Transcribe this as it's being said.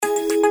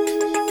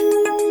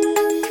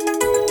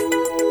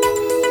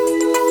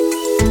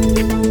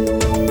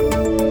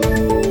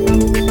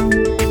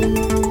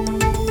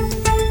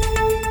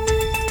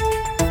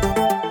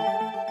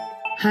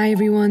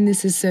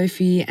this is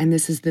Sophie, and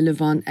this is the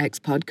Levant X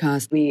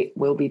podcast. We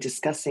will be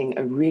discussing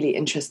a really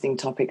interesting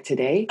topic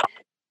today.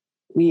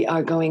 We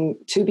are going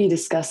to be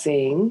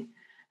discussing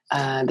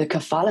the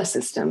Kafala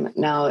system.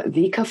 Now,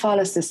 the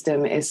Kafala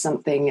system is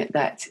something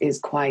that is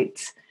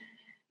quite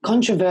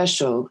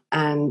controversial,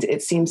 and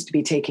it seems to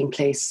be taking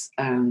place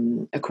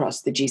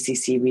across the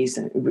GCC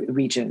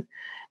region.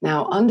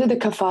 Now, under the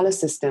Kafala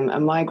system, a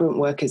migrant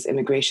worker's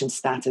immigration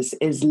status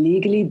is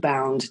legally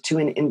bound to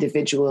an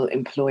individual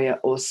employer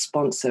or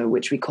sponsor,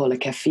 which we call a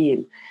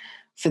kafil,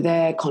 for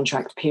their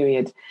contract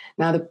period.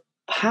 Now, the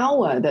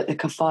power that the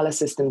Kafala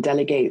system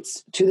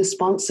delegates to the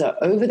sponsor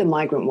over the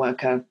migrant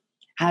worker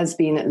has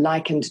been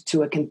likened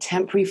to a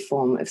contemporary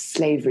form of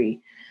slavery.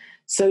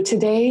 So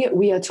today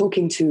we are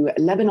talking to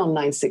Lebanon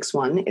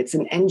 961. It's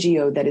an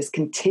NGO that is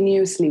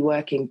continuously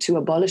working to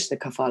abolish the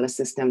Kafala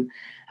system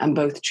and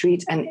both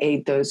treat and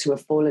aid those who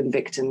have fallen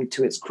victim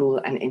to its cruel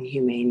and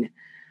inhumane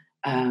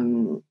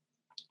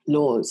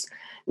laws.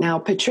 Now,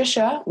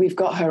 Patricia, we've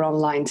got her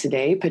online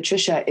today.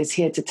 Patricia is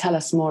here to tell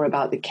us more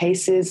about the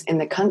cases in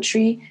the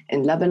country,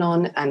 in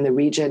Lebanon and the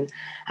region,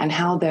 and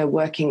how they're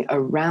working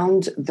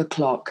around the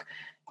clock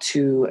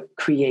to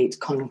create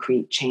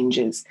concrete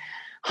changes.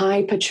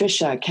 Hi,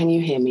 Patricia. Can you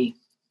hear me?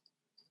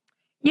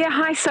 Yeah.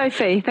 Hi,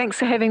 Sophie. Thanks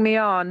for having me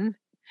on.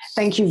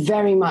 Thank you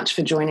very much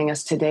for joining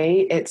us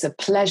today. It's a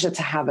pleasure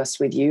to have us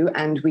with you.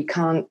 And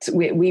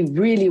we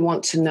really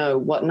want to know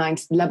what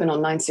Lebanon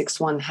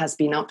 961 has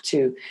been up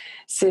to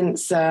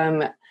since,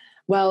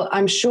 well,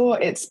 I'm sure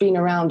it's been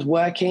around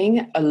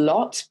working a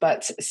lot,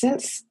 but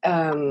since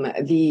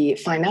the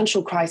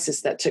financial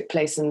crisis that took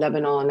place in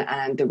Lebanon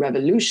and the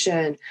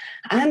revolution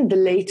and the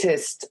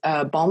latest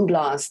bomb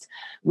blast,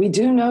 we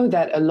do know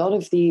that a lot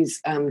of these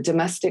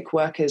domestic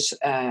workers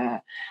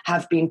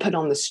have been put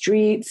on the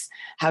streets,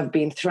 have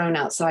been thrown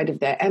outside of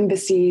their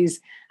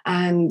embassies,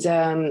 and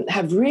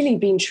have really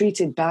been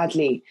treated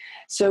badly.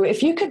 So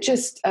if you could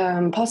just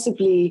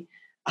possibly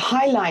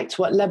highlight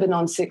what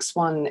Lebanon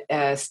 61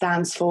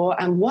 stands for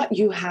and what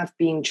you have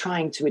been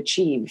trying to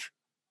achieve.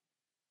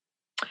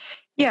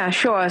 Yeah,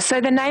 sure.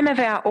 So the name of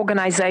our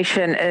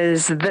organisation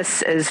is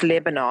This Is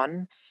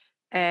Lebanon,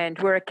 and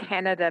we're a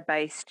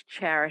Canada-based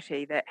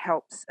charity that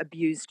helps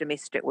abused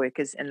domestic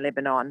workers in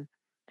Lebanon.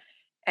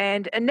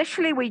 And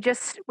initially we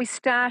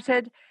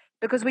started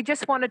because we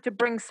just wanted to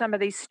bring some of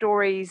these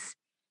stories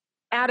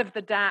out of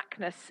the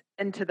darkness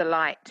into the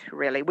light,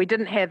 really. We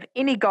didn't have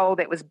any goal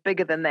that was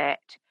bigger than that.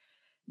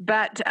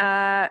 But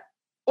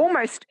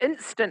almost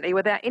instantly,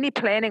 without any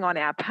planning on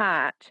our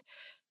part,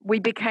 we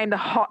became the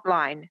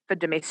hotline for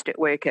domestic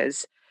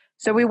workers.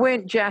 So we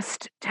weren't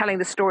just telling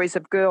the stories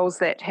of girls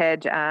that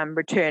had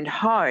returned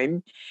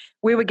home.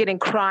 We were getting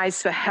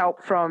cries for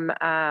help from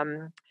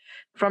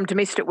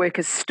domestic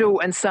workers still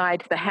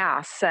inside the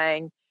house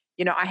saying,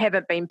 you know, I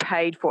haven't been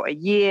paid for a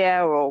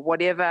year or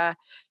whatever.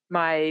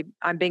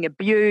 I'm being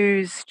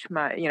abused.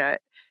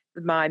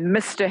 My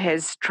mister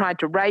has tried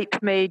to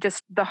rape me,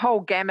 just the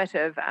whole gamut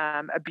of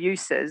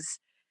abuses.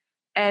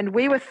 And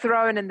we were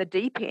thrown in the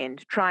deep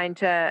end trying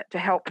to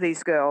help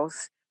these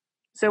girls.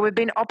 So we've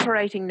been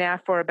operating now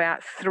for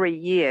about 3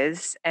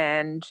 years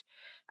and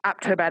up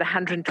to about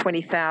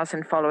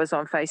 120,000 followers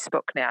on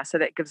Facebook now. So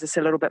that gives us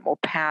a little bit more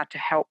power to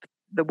help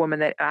the women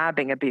that are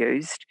being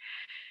abused.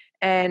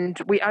 And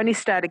we only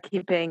started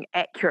keeping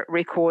accurate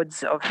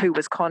records of who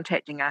was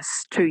contacting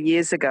us 2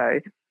 years ago.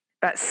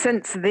 But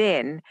since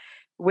then,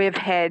 we've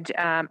had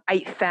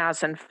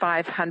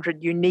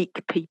 8,500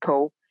 unique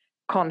people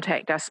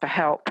contact us for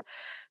help.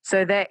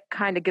 So that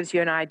kind of gives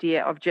you an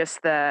idea of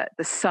just the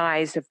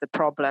size of the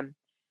problem.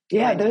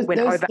 Yeah,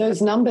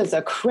 those numbers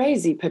are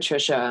crazy,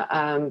 Patricia.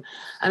 And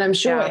I'm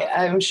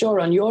sure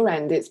on your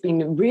end, it's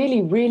been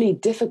really, really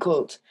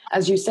difficult.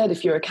 As you said,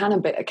 if you're a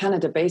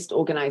Canada-based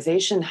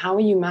organization, how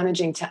are you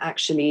managing to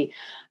actually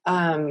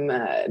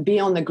be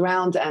on the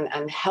ground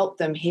and help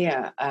them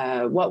here?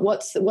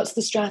 What's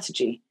the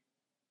strategy?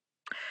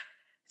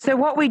 So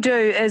what we do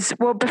is,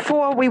 well,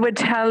 before we would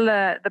tell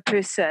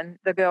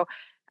the girl,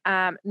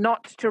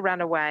 not to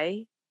run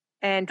away,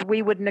 and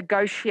we would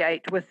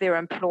negotiate with their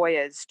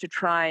employers to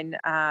try and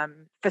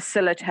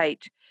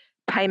facilitate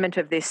payment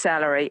of their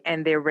salary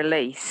and their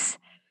release.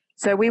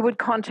 So we would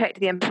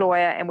contact the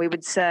employer and we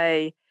would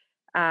say,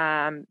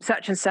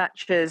 such and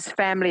such's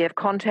family have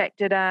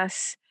contacted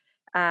us,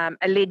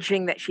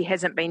 alleging that she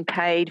hasn't been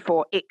paid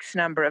for X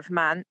number of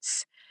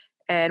months,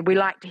 and we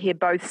like to hear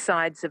both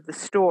sides of the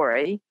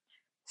story.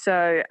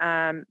 So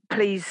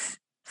please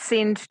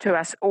send to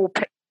us all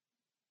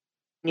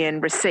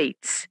and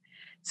receipts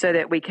so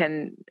that we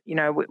can,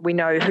 we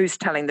know who's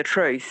telling the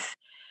truth.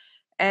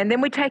 And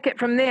then we take it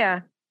from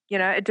there.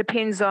 It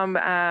depends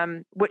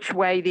on which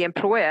way the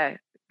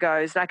employer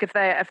goes. Like if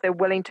they're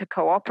willing to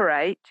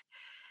cooperate,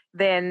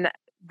 then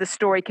the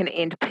story can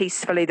end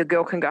peacefully. The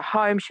girl can go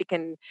home. She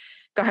can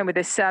go home with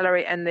her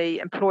salary, and the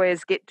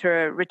employers get to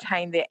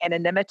retain their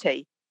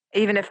anonymity,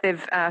 even if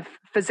they've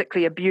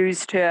physically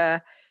abused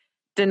her,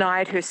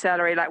 denied her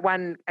salary. Like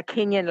a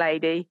Kenyan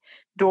lady,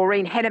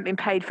 Doreen, hadn't been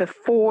paid for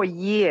 4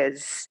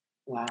 years.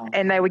 Wow.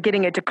 And they were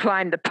getting her to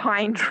climb the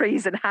pine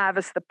trees and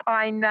harvest the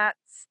pine nuts.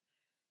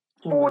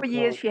 Oh 4 my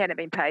years God. she hadn't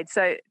been paid.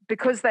 So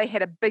because they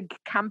had a big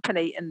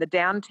company in the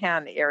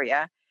downtown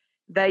area,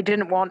 they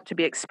didn't want to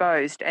be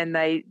exposed, and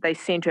they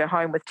sent her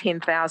home with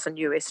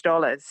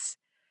 $10,000.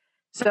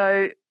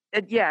 So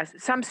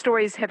some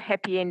stories have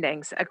happy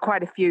endings.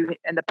 Quite a few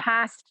in the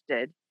past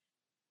did,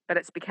 but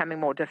it's becoming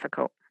more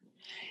difficult.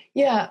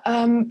 Yeah.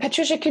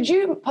 Patricia, could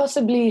you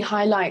possibly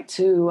highlight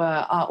to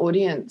our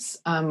audience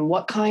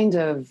what kind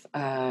of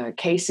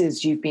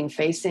cases you've been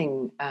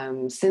facing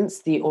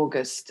since the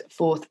August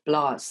 4th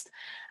blast?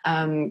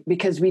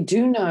 Because we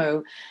do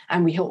know,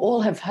 and we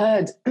all have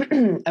heard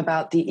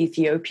about the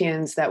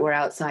Ethiopians that were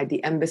outside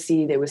the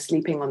embassy. They were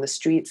sleeping on the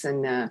streets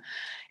in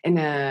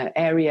an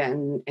area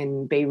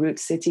in Beirut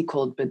city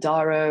called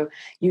Badaro.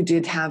 You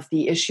did have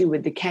the issue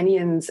with the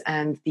Kenyans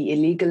and the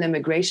illegal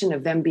immigration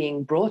of them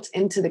being brought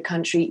into the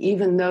country,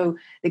 even though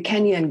the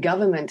Kenyan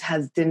government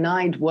has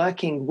denied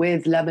working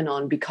with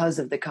Lebanon because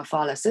of the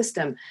Kafala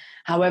system.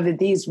 However,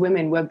 these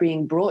women were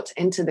being brought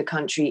into the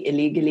country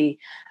illegally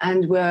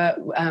and were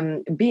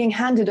being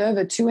handed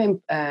over to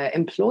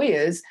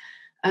employers.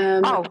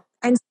 And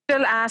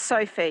still are,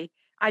 Sophie.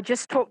 I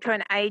just talked to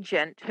an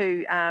agent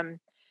who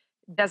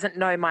doesn't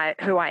know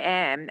who I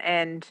am,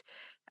 and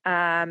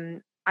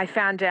I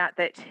found out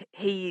that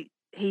he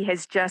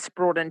has just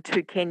brought in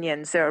 2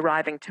 Kenyans. They're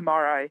arriving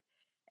tomorrow,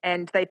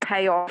 and they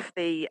pay off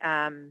the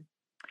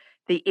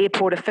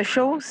airport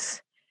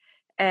officials.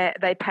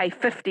 They pay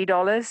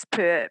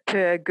 $50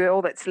 per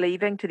girl that's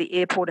leaving to the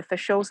airport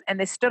officials, and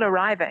they're still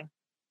arriving.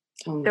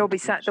 There'll be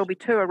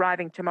 2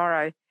 arriving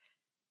tomorrow.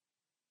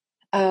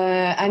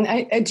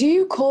 And do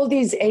you call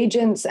these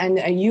agents, and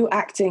are you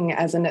acting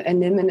as an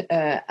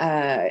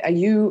are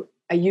you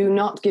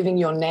not giving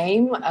your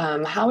name?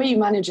 How are you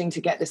managing to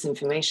get this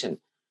information?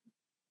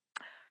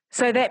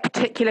 So that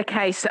particular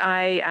case,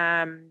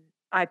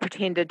 I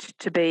pretended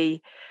to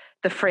be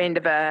the friend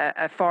of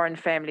a foreign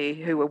family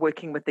who were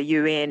working with the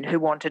UN, who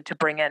wanted to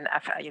bring in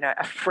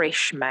a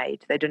fresh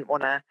maid. They didn't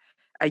want a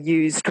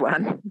used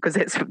one, because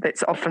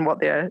that's often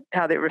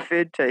how they're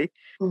referred to.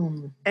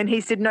 Mm. And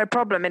he said no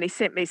problem, and he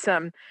sent me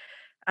some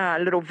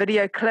little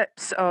video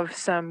clips of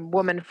some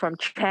woman from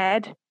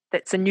Chad.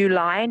 That's a new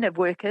line of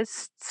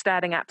workers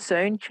starting up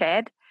soon,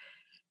 Chad,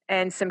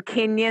 and some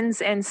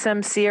Kenyans and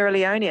some Sierra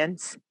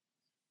Leoneans.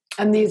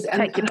 And these,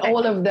 and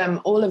all of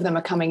them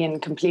are coming in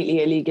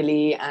completely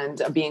illegally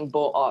and are being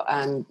bought,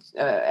 and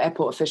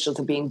airport officials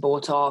are being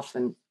bought off.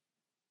 And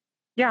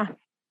yeah,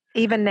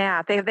 even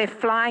now they're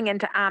flying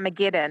into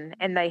Armageddon,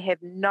 and they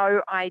have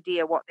no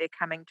idea what they're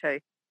coming to.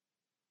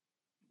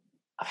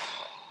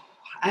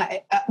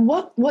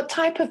 What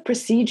type of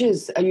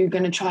procedures are you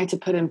going to try to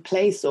put in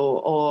place,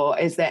 or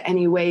is there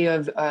any way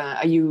of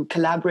are you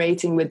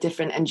collaborating with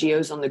different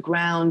NGOs on the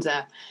ground?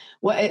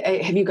 What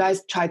have you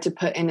guys tried to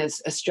put in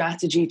as a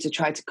strategy to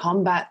try to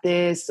combat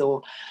this,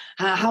 or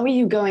how are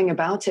you going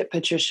about it,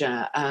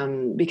 Patricia?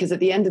 Because at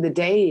the end of the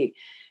day,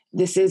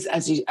 this is,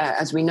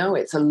 as we know,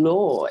 it's a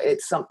law.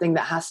 It's something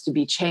that has to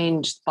be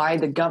changed by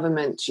the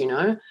government,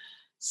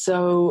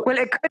 So, well,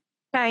 it could be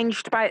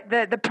changed by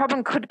the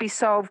problem could be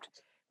solved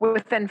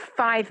within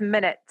 5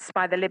 minutes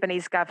by the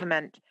Lebanese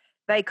government.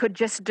 They could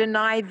just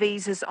deny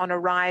visas on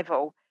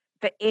arrival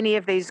for any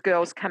of these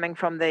girls coming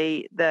from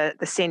the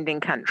sending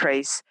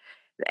countries,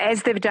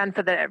 as they've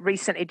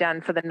recently done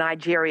for the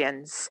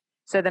Nigerians.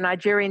 So the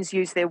Nigerians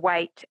use their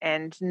weight,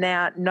 and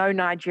now no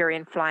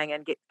Nigerian flying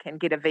in can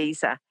get a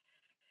visa.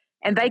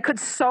 And they could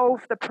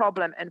solve the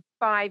problem in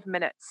 5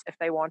 minutes if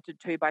they wanted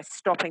to, by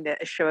stopping the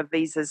issue of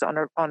visas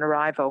on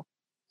arrival.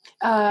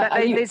 But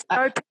there's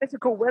no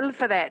political will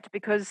for that,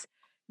 because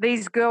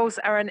these girls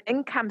are an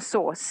income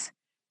source.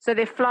 So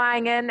they're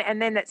flying in,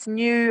 and then it's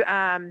new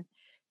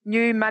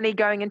money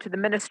going into the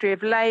Ministry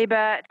of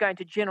Labour, going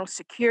to General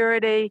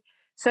Security.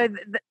 So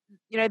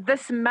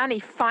this money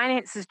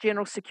finances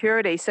General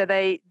Security. So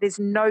there's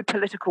no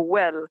political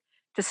will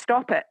to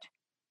stop it.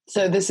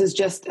 So this is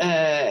just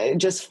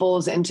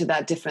falls into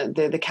that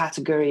the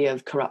category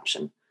of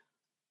corruption.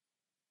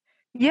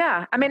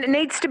 Yeah, I mean, it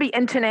needs to be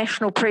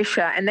international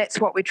pressure, and that's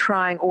what we're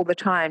trying all the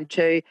time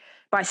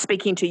by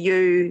speaking to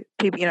you,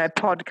 people,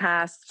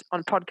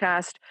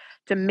 podcast,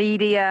 to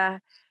media,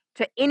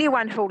 to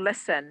anyone who'll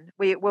listen.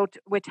 We're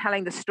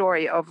telling the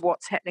story of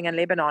what's happening in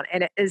Lebanon,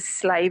 and it is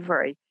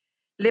slavery.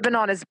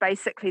 Lebanon is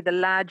basically the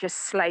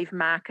largest slave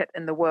market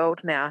in the world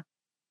now.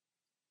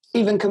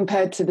 Even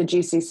compared to the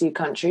GCC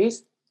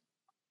countries?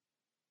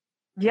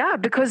 Yeah,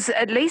 because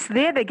at least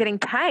they're getting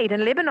paid.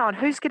 In Lebanon,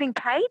 who's getting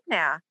paid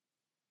now?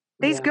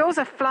 These girls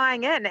are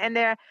flying in, and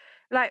they're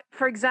like,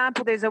 for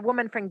example, there's a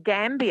woman from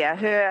Gambia.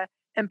 Her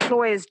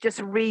employers just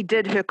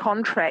redid her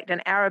contract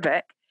in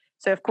Arabic.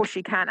 So, of course,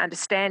 she can't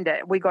understand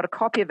it. We got a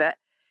copy of it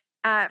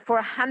for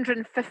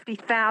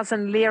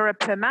 150,000 lira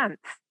per month.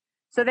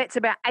 So that's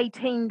about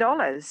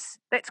 $18.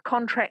 That's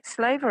contract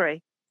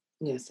slavery.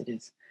 Yes, it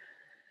is.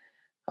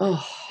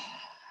 Oh,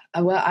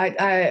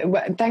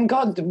 Thank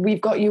God we've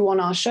got you on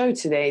our show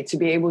today to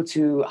be able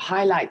to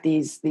highlight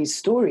these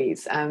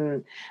stories.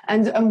 And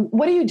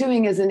what are you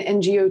doing as an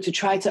NGO to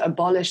try to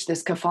abolish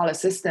this kafala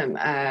system?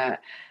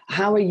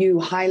 How are you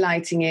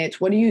highlighting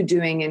it? What are you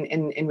doing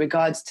in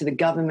regards to the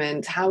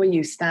government? How are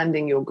you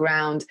standing your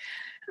ground?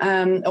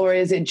 Or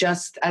is it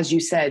just, as you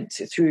said,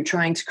 through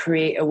trying to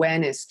create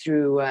awareness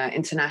through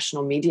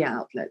international media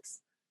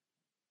outlets?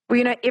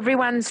 Well,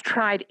 everyone's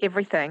tried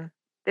everything.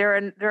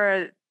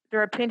 There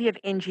are plenty of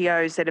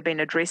NGOs that have been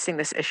addressing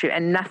this issue,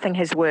 and nothing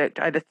has worked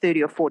over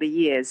 30 or 40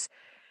 years.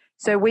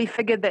 So we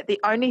figured that the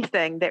only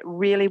thing that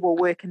really will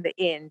work in the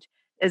end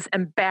is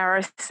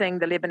embarrassing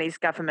the Lebanese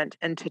government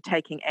into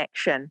taking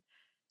action.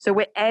 So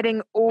we're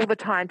adding all the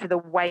time to the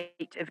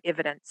weight of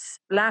evidence.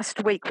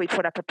 Last week we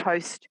put up a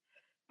post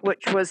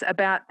which was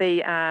about the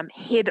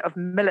head of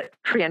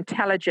military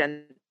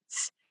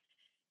intelligence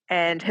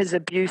and his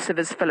abuse of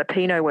his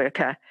Filipino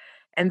worker.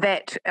 And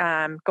that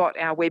got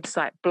our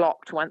website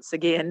blocked once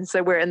again.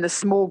 So we're in the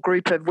small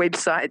group of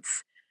websites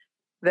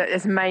that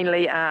is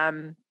mainly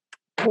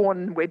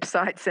porn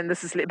websites, and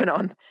this is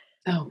Lebanon.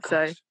 Oh, gosh.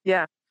 So,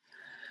 yeah.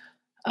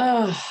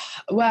 Oh,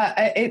 well,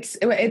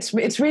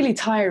 it's really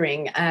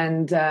tiring.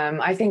 And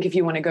I think if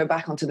you want to go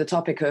back onto the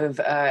topic of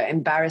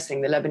embarrassing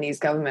the Lebanese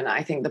government,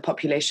 I think the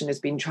population has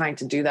been trying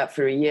to do that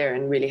for a year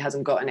and really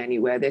hasn't gotten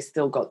anywhere. They've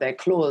still got their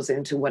claws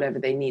into whatever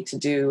they need to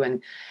do.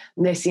 And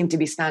they seem to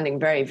be standing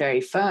very,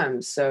 very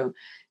firm. So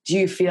do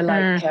you feel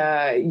like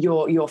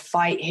your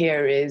fight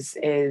here is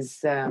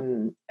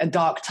a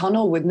dark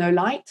tunnel with no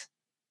light?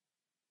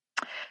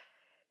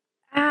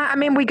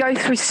 We go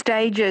through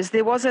stages.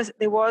 There was a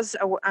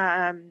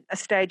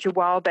stage a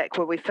while back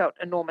where we felt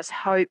enormous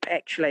hope,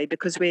 actually,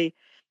 because we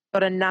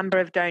got a number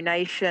of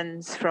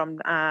donations from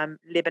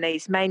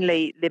Lebanese,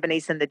 mainly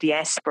Lebanese in the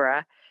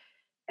diaspora,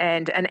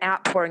 and an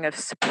outpouring of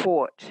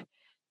support.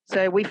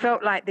 So we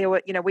felt like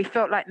we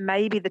felt like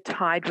maybe the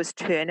tide was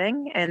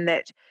turning, and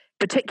that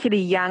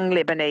particularly young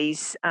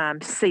Lebanese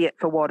see it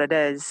for what it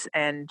is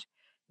and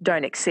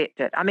don't accept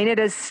it. It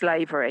is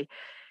slavery.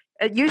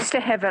 It used to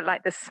have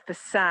this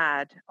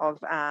facade of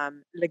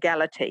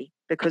legality,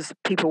 because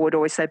people would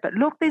always say, but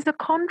look, there's a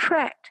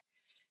contract.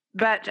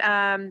 But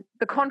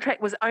the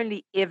contract was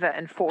only ever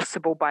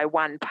enforceable by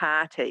one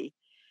party.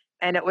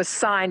 And it was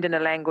signed in a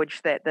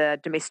language that the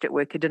domestic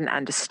worker didn't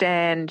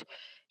understand.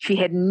 She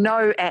had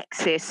no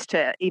access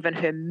to even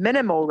her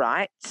minimal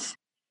rights.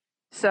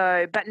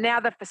 But now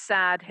the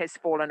facade has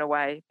fallen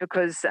away,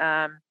 because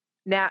now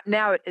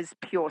it is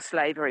pure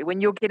slavery.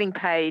 When you're getting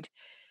paid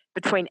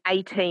between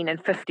 $18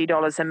 and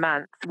 $50 a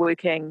month,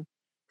 working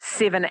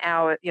 7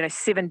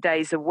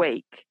 days a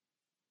week,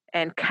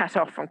 and cut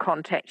off from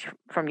contact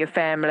from your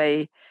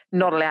family,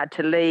 not allowed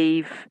to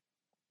leave,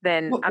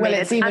 then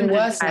it's even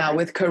worse now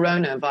with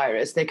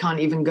coronavirus. They can't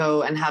even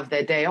go and have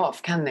their day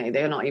off, can they?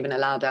 They're not even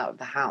allowed out of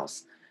the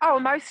house. Oh,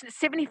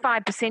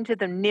 75% of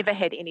them never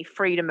had any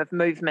freedom of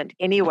movement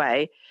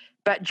anyway.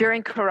 But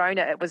during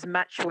Corona, it was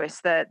much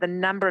worse. The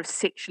number of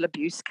sexual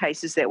abuse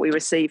cases that we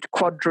received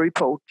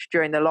quadrupled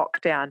during the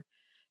lockdown,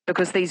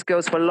 because these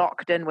girls were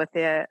locked in with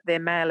their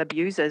male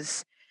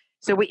abusers.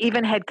 So we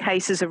even had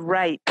cases of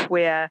rape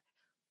where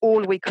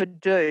all we could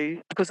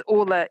do, because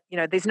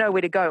there's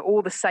nowhere to go.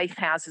 All the safe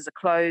houses are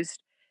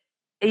closed.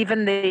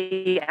 Even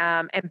the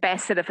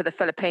ambassador for the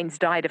Philippines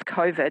died of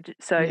COVID.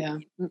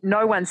 So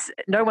no one's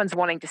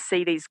wanting to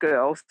see these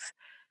girls.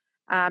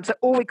 So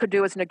all we could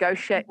do is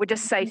negotiate. We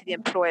just say to the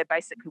employer,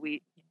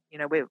 basically,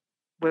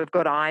 we've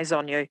got eyes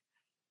on you.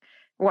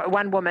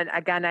 One woman, a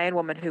Ghanaian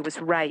woman who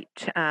was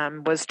raped,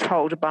 was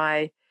told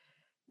by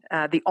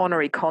the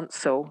honorary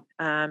consul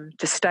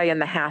to stay in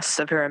the house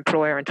of her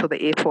employer until the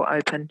airport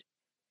opened.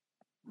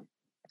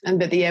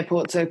 But the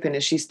airport's open.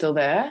 Is she still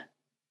there?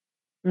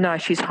 No,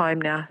 she's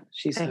home now.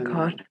 Thank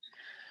God.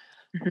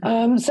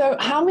 So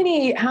how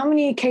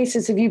many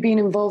cases have you been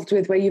involved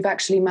with where you've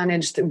actually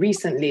managed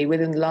recently,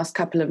 within the last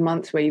couple of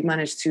months, where you've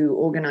managed to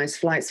organize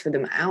flights for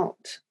them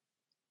out?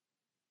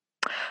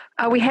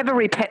 We have a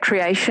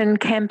repatriation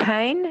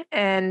campaign,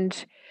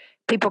 and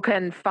people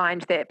can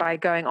find that by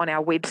going on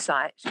our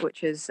website,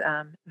 which is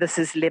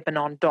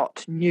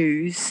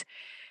thisislebanon.news.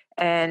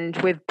 And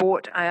we've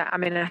bought, I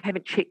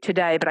haven't checked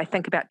today, but I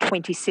think about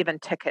 27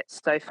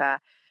 tickets so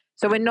far.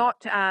 So we're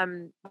not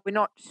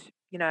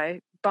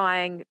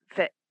buying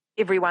for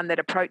everyone that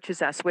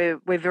approaches us. We're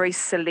very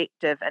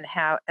selective in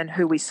how and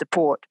who we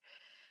support.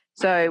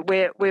 So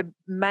we're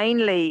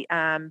mainly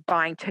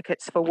buying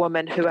tickets for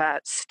women who are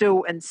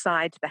still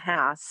inside the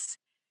house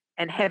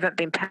and haven't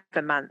been paid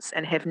for months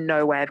and have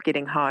no way of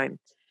getting home.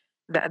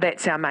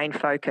 That's our main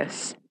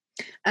focus.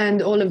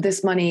 And all of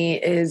this money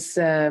is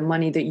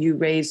money that you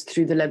raised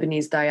through the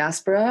Lebanese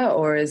diaspora,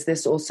 or is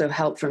this also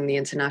help from the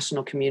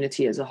international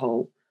community as a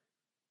whole?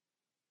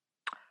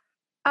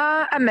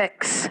 A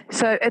mix.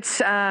 So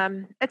it's a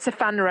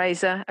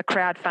fundraiser, a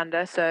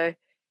crowdfunder. So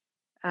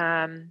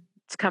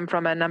It's come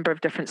from a number of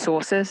different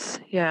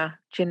sources. Yeah,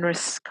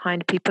 generous,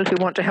 kind people who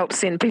want to help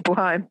send people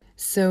home.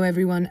 So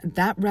everyone,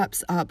 that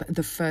wraps up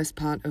the first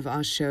part of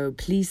our show.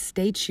 Please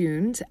stay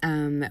tuned.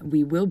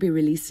 We will be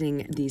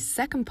releasing the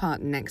second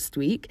part next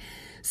week.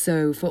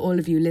 So for all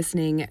of you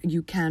listening,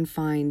 you can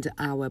find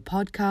our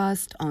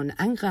podcast on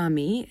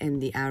Angrami in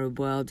the Arab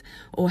world,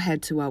 or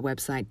head to our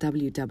website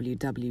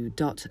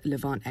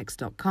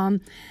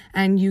www.levantx.com,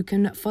 and you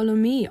can follow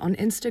me on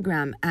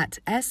Instagram at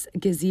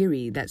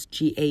sghaziri, that's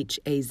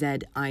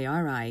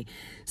GHAZIRI.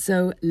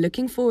 So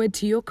looking forward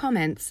to your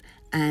comments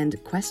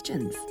and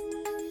questions.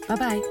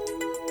 Bye-bye.